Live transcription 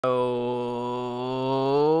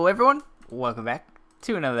Hello everyone, welcome back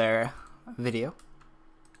to another video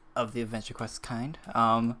of the Adventure Quest kind.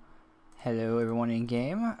 Hello everyone in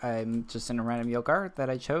game. I'm just in a random Yogurt that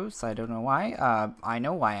I chose. I don't know why. I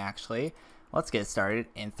know why actually. Let's get started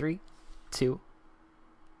in 3, 2,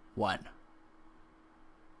 1.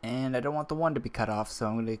 And I don't want the 1 to be cut off, so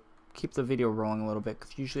I'm going to keep the video rolling a little bit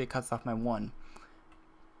because usually it cuts off my 1.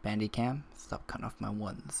 Bandicam, stop cutting off my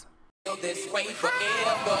 1s. This way forever.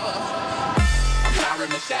 I'm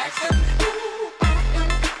the Jackson.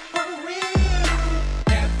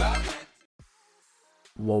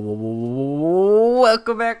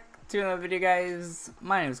 Welcome back to another video, guys.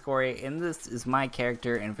 My name is Corey, and this is my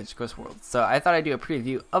character in Adventure Quest World. So I thought I'd do a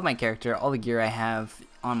preview of my character, all the gear I have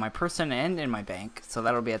on my person and in my bank. So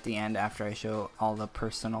that'll be at the end after I show all the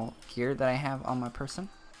personal gear that I have on my person.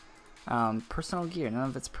 Personal gear, none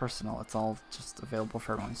of it's personal, it's all just available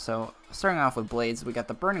for everyone. So starting off with blades, we got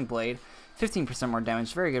the burning blade, 15% more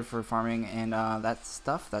damage, very good for farming and that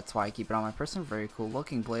stuff. That's why I keep it on my person. Very cool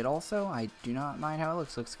looking blade also. I do not mind how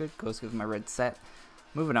it looks good, goes good with my red set.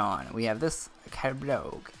 Moving on, we have this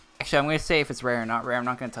AQW. Actually, I'm going to say if it's rare or not rare. I'm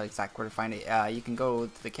not going to tell you exactly where to find it. You can go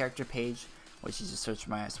to the character page, which you just search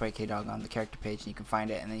my Sway K Dog on the character page, and you can find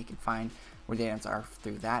it, and then you can find where the items are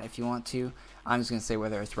through that if you want to. I'm just going to say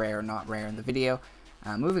whether it's rare or not rare in the video.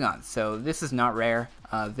 Moving on, so this is not rare,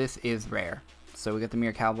 this is rare. So we got the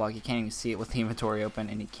mirror cow block. You can't even see it with the inventory open,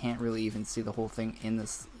 and you can't really even see the whole thing in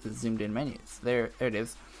this zoomed in menus. There it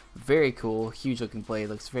is. Very cool, huge looking blade,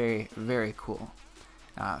 looks very, very cool.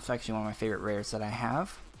 It's actually one of my favorite rares that I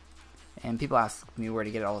have. And people ask me where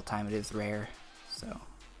to get it all the time. It is rare, so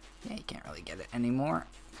yeah, you can't really get it anymore.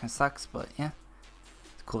 Kind of sucks, but yeah.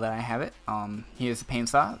 Cool that I have it. Here's the pain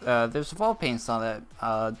saw. There's a Evolve pain saw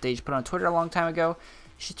that Dage put on Twitter a long time ago.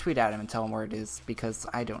 You should tweet at him and tell him where it is because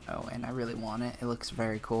I don't know and I really want it. It looks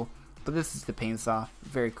very cool. But this is the pain saw.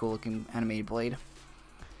 Very cool looking animated blade.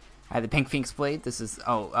 I have the Pink Phoenix blade. This is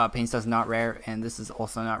pain saw is not rare, and this is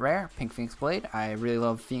also not rare. Pink Phoenix blade. I really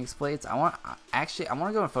love Phoenix blades. I want to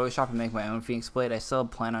go in Photoshop and make my own Phoenix blade. I still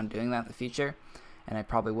plan on doing that in the future, and I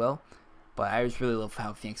probably will. But I just really love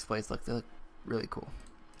how Phoenix blades look. They look really cool.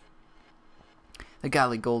 The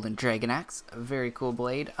Godly Golden Dragon Axe, a very cool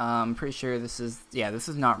blade. I'm pretty sure this is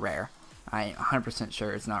not rare. I'm 100%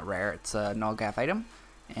 sure it's not rare. It's a Nullgath item,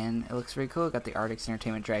 and it looks very cool. Got the Arctic's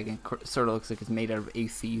Entertainment Dragon, sort of looks like it's made out of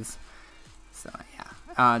ACs. So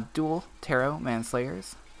yeah. Dual Tarot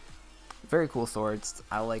Manslayers, very cool swords.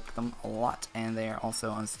 I like them a lot, and they are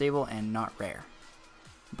also unstable and not rare.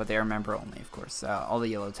 But they are member only, of course. All the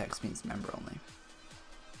yellow text means member only.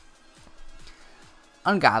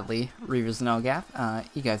 Ungodly Reavers Nullgath.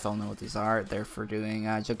 You guys all know what these are. They're for doing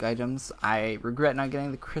junk items. I regret not getting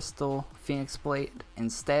the Crystal Phoenix blade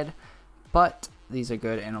instead, but these are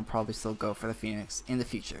good, and I'll probably still go for the Phoenix in the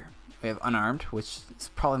future. We have Unarmed, which is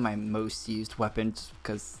probably my most used weapon just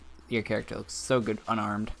because your character looks so good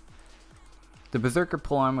unarmed. The Berserker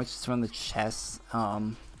Polearm, which is from the chest.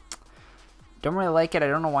 Don't really like it. I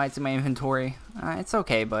don't know why it's in my inventory. It's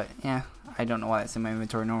okay, but yeah, I don't know why it's in my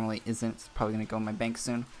inventory. Normally isn't. It's probably gonna go in my bank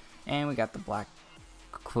soon. And we got the black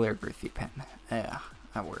calligraphy pen. Yeah,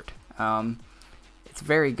 that word. It's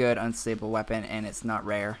very good, unstable weapon, and it's not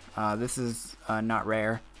rare. This is not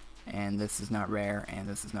rare, and this is not rare, and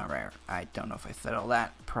this is not rare. I don't know if I said all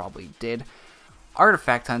that. Probably did.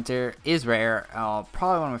 Artifact Hunter is rare.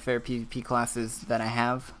 Probably one of my favorite PvP classes that I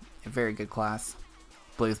have. A very good class.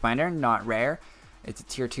 Blazebinder, not rare. It's a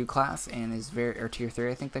tier 2 class and is or tier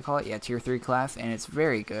 3 I think they call it. Yeah, tier 3 class, and it's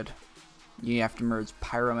very good. You have to merge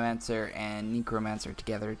Pyromancer and Necromancer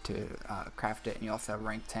together to craft it, and you also have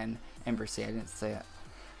rank 10 Ember Sea. I didn't say it.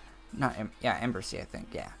 Ember Sea I think,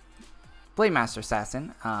 yeah. Blade Master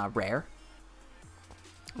Assassin, rare.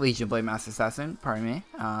 Legion Blade Master Assassin, pardon me.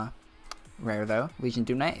 Rare though. Legion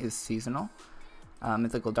Doom Knight is seasonal.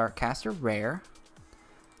 Mythical Dark Caster, rare.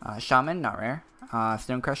 Shaman, not rare.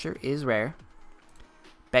 Stone Crusher is rare.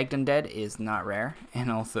 Begged Undead is not rare,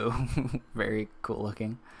 and also very cool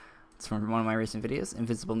looking. It's from one of my recent videos.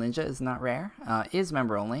 Invisible Ninja is not rare. Is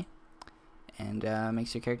member only, and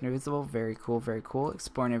makes your character invisible. Very cool, very cool.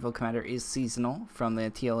 Explore Naval Commander is seasonal from the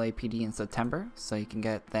TLA PD in September, so you can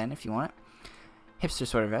get it then if you want it. Hipster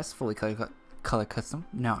Sweater Vest, fully color custom,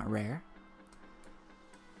 not rare.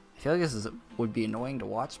 I feel like this would be annoying to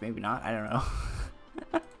watch, maybe not, I don't know.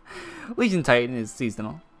 Legion Titan is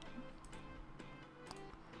seasonal.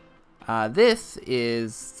 This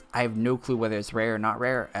is, I have no clue whether it's rare or not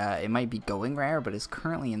rare. It might be going rare, but it's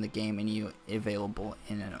currently in the game and available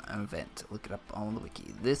in an event. Look it up on the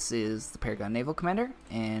wiki. This is the Paragon Naval Commander,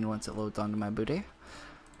 and once it loads onto my booty,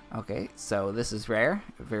 Okay, so this is rare.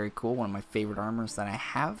 Very cool. One of my favorite armors that I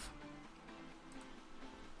have.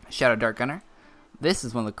 Shadow Dart Gunner. This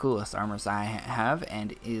is one of the coolest armors I have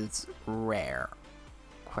and is rare.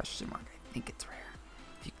 Question mark. I think it's rare.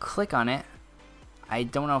 If you click on it, I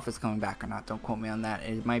don't know if it's coming back or not. Don't quote me on that.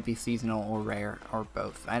 It might be seasonal or rare or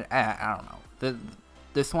both. I don't know.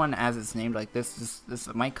 This one, as it's named, like this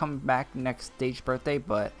might come back next stage birthday,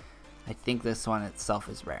 but I think this one itself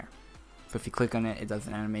is rare. So if you click on it, it does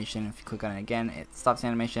an animation. If you click on it again, it stops the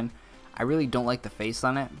animation. I really don't like the face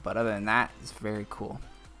on it, but other than that, it's very cool.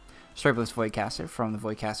 Stripless Voidcaster from the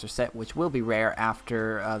Voidcaster set, which will be rare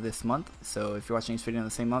after this month. So if you're watching this video in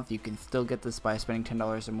the same month, you can still get this by spending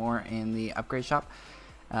 $10 or more in the upgrade shop.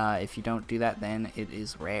 If you don't do that, then it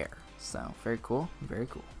is rare. So very cool, very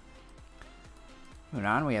cool. Moving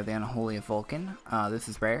on, we have the Unholy Vulcan. This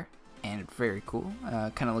is rare and very cool.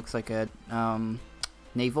 Kind of looks like a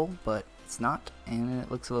naval, but it's not, and it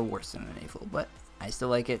looks a little worse than a naval, but I still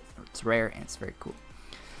like it. It's rare and it's very cool.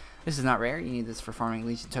 This is not rare. You need this for farming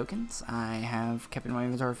Legion tokens. I have kept it in my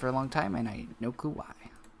inventory for a long time, and I have no clue why.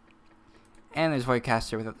 And there's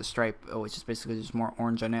Voidcaster without the stripe, which is basically just more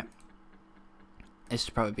orange on it. This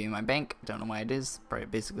should probably be in my bank. Don't know why it is. Probably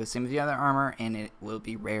basically the same as the other armor, and it will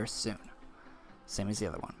be rare soon. Same as the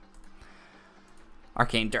other one.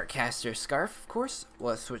 Arcane Darkcaster Scarf, of course.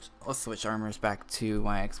 Let's switch armors back to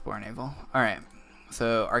my Explorer Naval. Alright,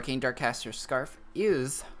 so Arcane Darkcaster Scarf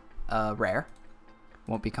is rare.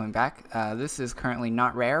 Won't be coming back. This is currently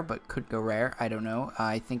not rare, but could go rare. I don't know.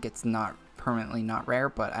 I think it's not permanently not rare,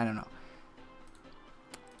 but I don't know.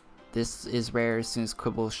 This is rare as soon as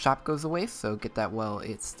Quibble's shop goes away, so get that while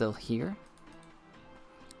it's still here.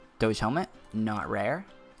 Doge Helmet, not rare.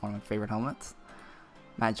 One of my favorite helmets.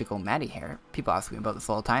 Magical Matty Hair. People ask me about this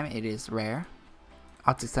all the time. It is rare.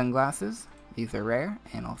 Optic Sunglasses. These are rare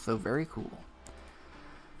and also very cool.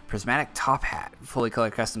 Prismatic Top Hat. Fully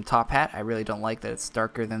colored custom top hat. I really don't like that it's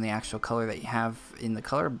darker than the actual color that you have in the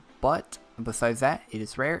color, but besides that, it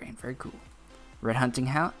is rare and very cool. Red Hunting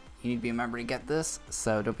Hat. You need to be a member to get this,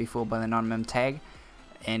 so don't be fooled by the non-mem tag,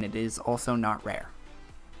 and it is also not rare.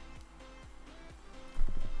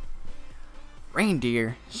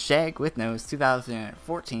 Reindeer Shag with Nose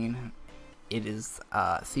 2014. It is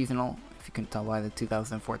seasonal, if you couldn't tell by the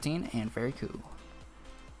 2014, and very cool.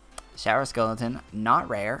 Shower Skeleton, not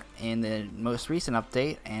rare in the most recent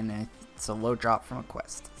update, and it's a low drop from a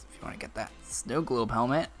quest, so if you want to get that. Snow Globe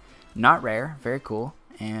Helmet, not rare, very cool,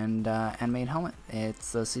 and animated helmet.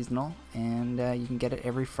 It's seasonal, and you can get it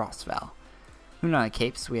every Frost Val. Moving on to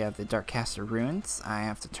capes, we have the Darkcaster Ruins. I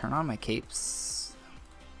have to turn on my capes.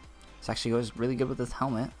 This actually goes really good with this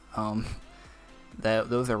helmet.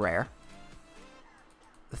 Those are rare.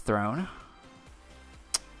 The Throne,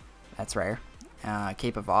 that's rare.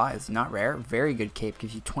 Cape of Awe is not rare. Very good cape.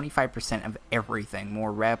 Gives you 25% of everything.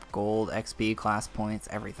 More rep, gold, XP, class points,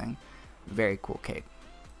 everything. Very cool cape.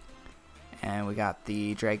 And we got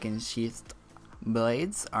the Dragon Sheathed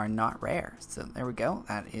Blades are not rare. So there we go.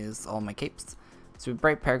 That is all my capes. So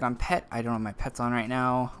Bright Paragon Pet. I don't have my pets on right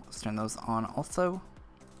now. Let's turn those on also.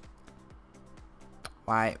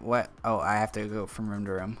 Why? What? Oh, I have to go from room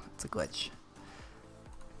to room. It's a glitch.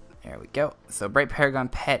 There we go. So Bright Paragon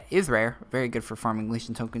Pet is rare. Very good for farming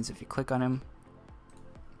Legion tokens if you click on him.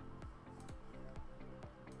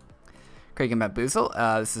 Kraken Bamboozle.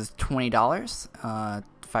 This is $20.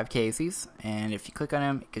 5k ACs. And if you click on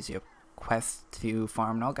him, it gives you a quest to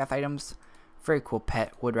farm Nulgath items. Very cool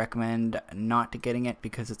pet. Would recommend not getting it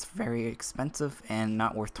because it's very expensive and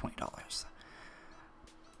not worth $20.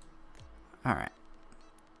 Alright.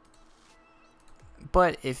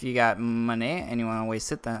 But if you got money and you want to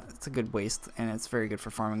waste it, that's a good waste, and it's very good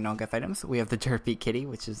for farming Nulgath items. We have the Derpy Kitty,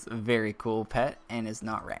 which is a very cool pet and is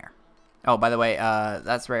not rare. Oh, by the way,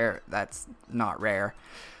 that's rare. That's not rare.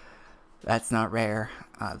 That's not rare.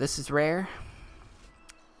 This is rare.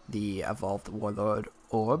 The Evolved Warlord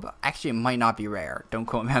Orb. Actually, it might not be rare. Don't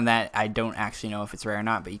quote me on that. I don't actually know if it's rare or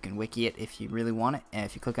not, but you can wiki it if you really want it. And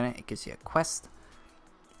if you click on it, it gives you a quest.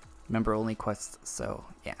 Member only quest, so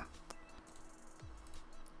yeah.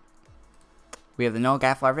 We have the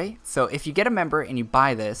Nulgath Larvae. So if you get a member and you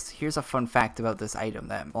buy this, here's a fun fact about this item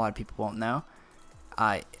that a lot of people won't know.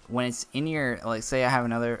 When it's in your, like say I have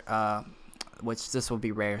another, which this will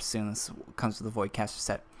be rare soon, this comes with the Voidcaster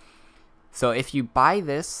set. So if you buy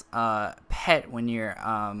this pet when you're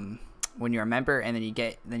a member and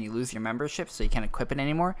then you lose your membership, so you can't equip it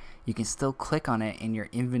anymore, you can still click on it in your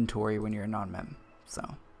inventory when you're a non-mem.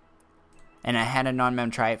 So, and I had a non-mem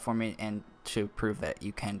try it for me and to prove that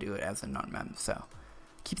you can do it as a non-mem, so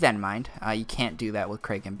keep that in mind. You can't do that with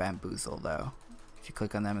Kraken Bamboozle though. If you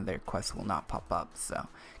click on them, their quests will not pop up. So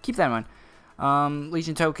keep that in mind.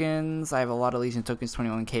 Legion tokens. I have a lot of Legion tokens,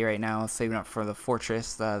 21k right now, saving up for the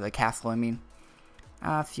fortress, the castle. I mean,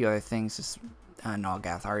 a few other things, just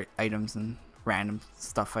Noggath art items and random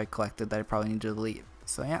stuff I collected that I probably need to delete.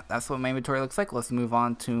 So yeah, that's what my inventory looks like. Let's move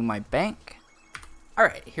on to my bank.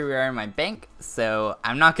 Alright, here we are in my bank. So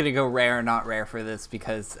I'm not going to go rare or not rare for this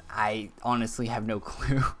because I honestly have no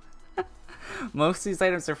clue. Most of these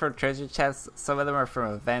items are from treasure chests. Some of them are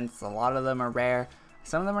from events. A lot of them are rare.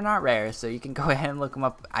 Some of them are not rare, so you can go ahead and look them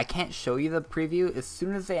up. I can't show you the preview. As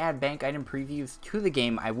soon as they add bank item previews to the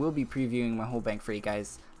game, I will be previewing my whole bank for you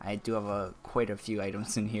guys. I do have quite a few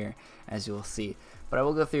items in here, as you will see. But I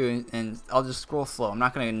will go through and I'll just scroll slow. I'm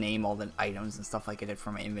not going to name all the items and stuff like I did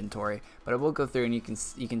for my inventory. But I will go through and you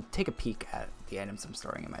can take a peek at the items I'm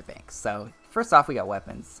storing in my bank. So first off, we got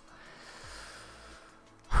weapons.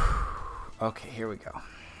 Okay, here we go.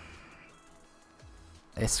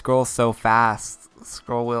 It scrolls so fast.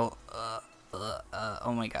 Scroll wheel.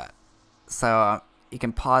 Oh my god. So you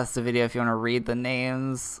can pause the video if you want to read the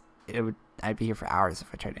names. I'd be here for hours if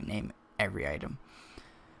I tried to name every item.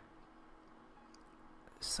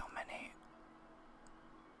 So many.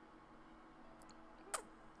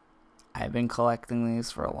 I've been collecting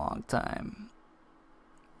these for a long time.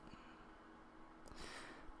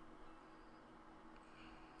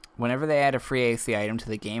 Whenever they add a free AC item to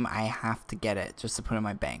the game, I have to get it just to put in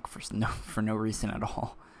my bank for no reason at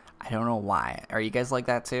all. I don't know why. Are you guys like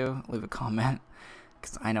that too? Leave a comment,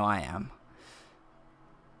 because I know I am.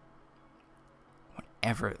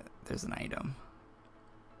 Whenever there's an item.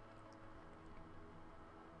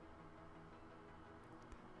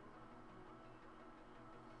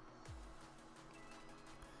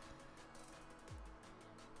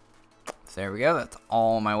 So there we go. That's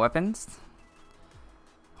all my weapons.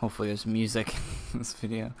 Hopefully there's music in this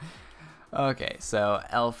video. Okay, so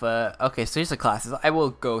Alpha. Okay, so here's the classes. I will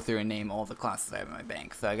go through and name all the classes I have in my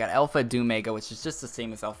bank. So I got Alpha, Doom, Mega, which is just the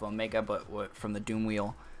same as Alpha Omega, but from the Doom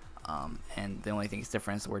wheel. And the only thing that's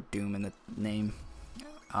different is the word Doom in the name.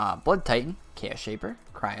 Blood Titan, Chaos Shaper,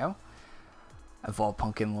 Cryo, Evolved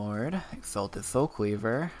Pumpkin Lord, Exalted Soul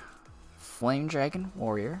Cleaver, Flame Dragon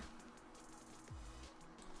Warrior,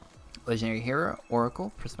 Legendary Hero,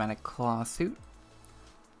 Oracle, Prismatic Claw Suit,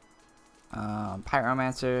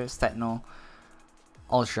 Pyromancer, Sentinel,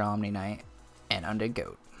 Ultra Omni Knight, and Undead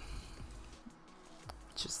Goat.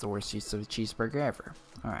 Which is the worst use of a cheeseburger ever.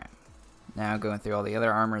 Alright. Now going through all the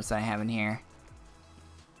other armors that I have in here.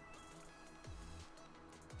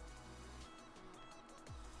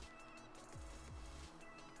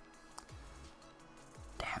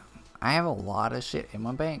 Damn. I have a lot of shit in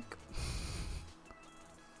my bank.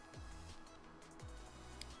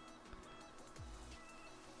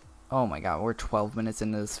 Oh my god, we're 12 minutes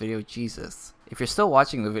into this video. Jesus. If you're still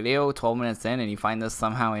watching the video 12 minutes in and you find this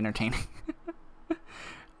somehow entertaining,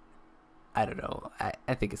 I don't know.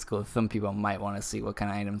 I think it's cool. Some people might want to see what kind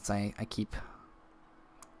of items I keep in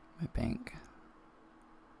my bank.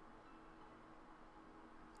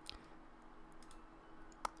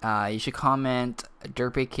 You should comment,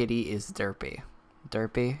 Derpy Kitty is derpy.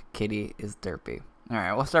 Derpy Kitty is derpy.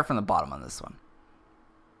 Alright, we'll start from the bottom on this one.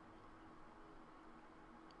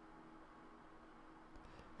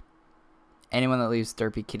 Anyone that leaves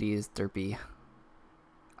Derpy Kitty is derpy,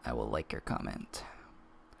 I will like your comment.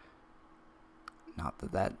 Not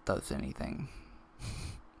that that does anything.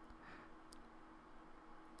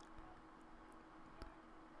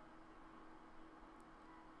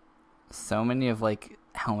 So many of like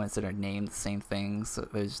helmets that are named the same things. So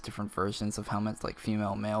there's different versions of helmets, like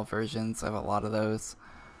female, male versions. I have a lot of those.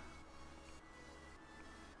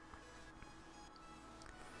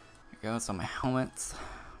 There we go. It's on my helmets.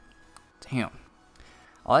 Damn.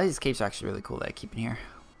 A lot of these capes are actually really cool that I keep in here.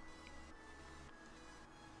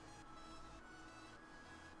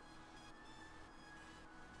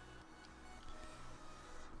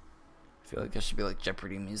 I feel like there should be like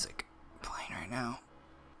Jeopardy music playing right now.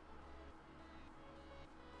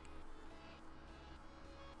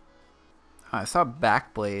 Oh, I saw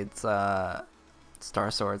Backblades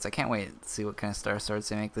Star Swords. I can't wait to see what kind of Star Swords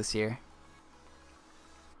they make this year.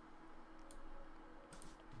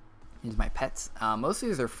 These are my pets. Most of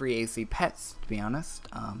these are free AC pets, to be honest.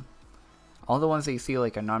 All the ones that you see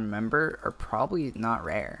like a non-member are probably not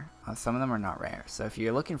rare. Some of them are not rare. So if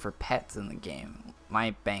you're looking for pets in the game,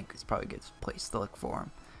 my bank is probably a good place to look for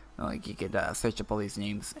them. Like you could search up all these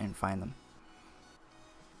names and find them.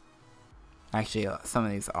 Actually, some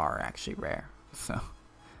of these are actually rare. So,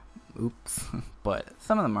 oops. But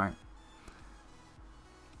some of them aren't.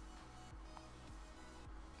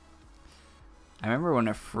 I remember when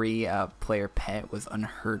a free player pet was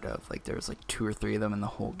unheard of. Like, there was like 2 or 3 of them in the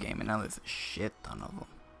whole game, and now there's a shit ton of them.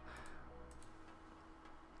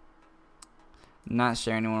 Not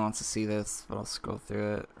sure anyone wants to see this, but I'll scroll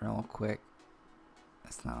through it real quick.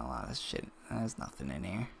 It's not a lot of shit. There's nothing in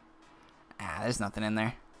here. There's nothing in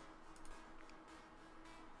there.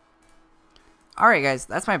 Alright guys,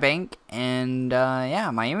 that's my bank, and yeah,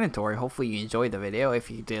 my inventory. Hopefully you enjoyed the video. If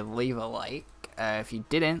you did, leave a like. If you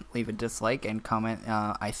didn't, leave a dislike and comment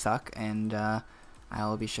I suck, and I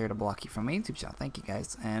will be sure to block you from my YouTube channel. Thank you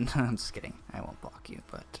guys, and I'm just kidding. I won't block you,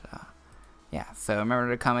 but yeah, so remember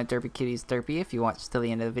to comment Derpy Kitties Derpy if you watched till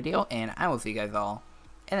the end of the video, and I will see you guys all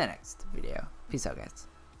in the next video. Peace out, guys.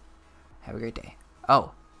 Have a great day.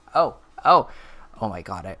 Oh my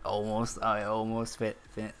god, I almost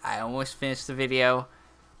finished the video.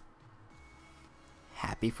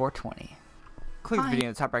 Happy 420. Click the video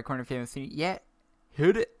in the top right corner if you haven't seen it yet.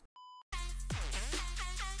 Hit it.